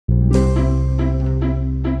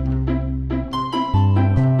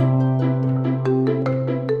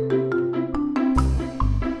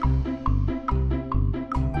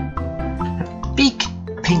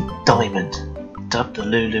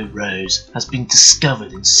Lolu Rose has been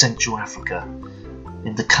discovered in Central Africa,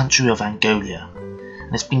 in the country of Angola,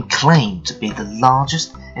 and has been claimed to be the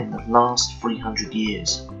largest in the last 300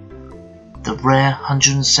 years. The rare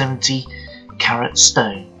 170 carat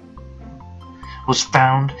stone was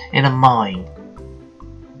found in a mine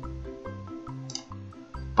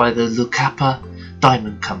by the Lukapa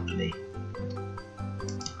Diamond Company.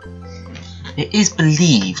 It is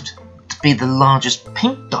believed to be the largest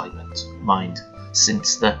pink diamond mined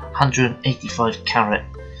since the 185 carat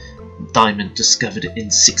diamond discovered in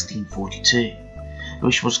 1642,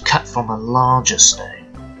 which was cut from a larger stone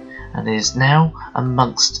and is now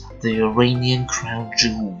amongst the Iranian crown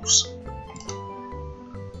jewels.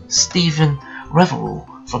 Stephen Reverell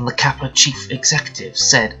from the Kappa chief executive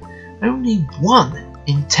said only 1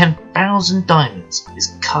 in 10,000 diamonds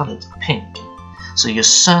is coloured pink, so you're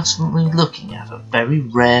certainly looking at a very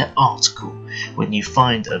rare article when you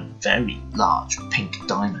find a very large pink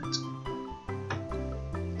diamond.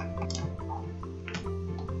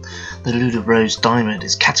 The Lolu Rose diamond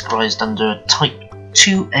is categorised under a type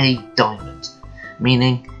 2A diamond,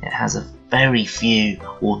 meaning it has a very few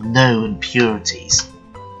or no impurities.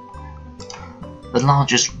 The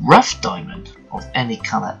largest rough diamond of any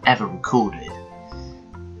colour ever recorded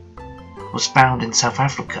was found in South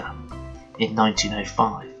Africa in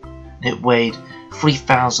 1905. It weighed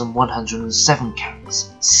 3,107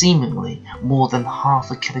 carats, seemingly more than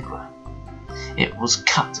half a kilogram. It was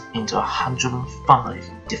cut into 105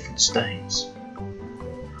 different stones.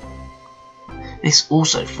 This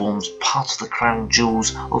also forms part of the crown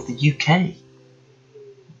jewels of the UK.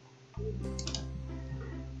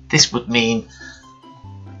 This would mean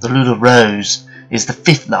the Lolu Rose is the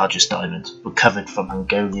 5th largest diamond recovered from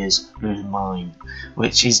Angola's Lolu mine,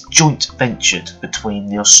 which is joint ventured between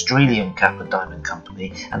the Australian Kappa Diamond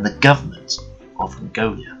Company and the government of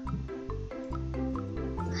Angola.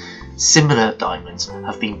 Similar diamonds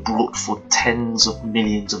have been brought for tens of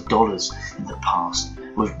millions of dollars in the past,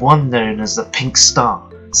 with one known as the Pink Star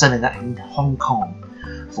selling that in Hong Kong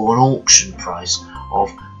for an auction price of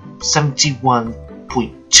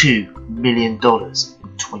 $71.2 million in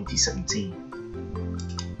 2017.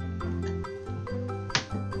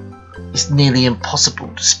 It's nearly impossible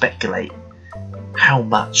to speculate how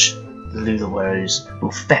much the Lolu Rose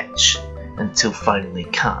will fetch until finally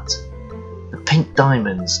cut. The pink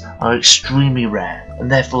diamonds are extremely rare,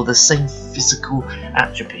 and therefore the same physical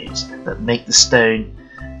attributes that make the stone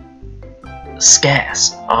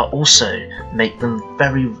scarce are also make them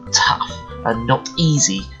very tough and not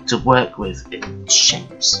easy to work with in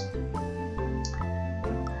shapes.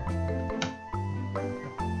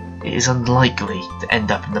 It is unlikely to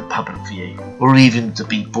end up in the public view or even to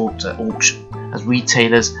be bought at auction, as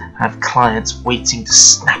retailers have clients waiting to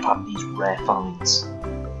snap up these rare finds.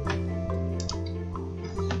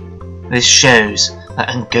 This shows that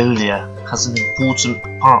Angola has an important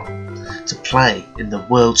part to play in the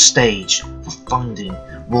world stage for finding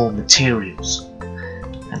raw materials,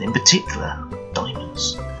 and in particular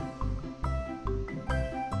diamonds.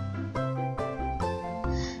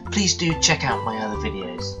 Please do check out my other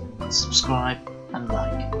videos, subscribe and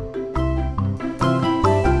like.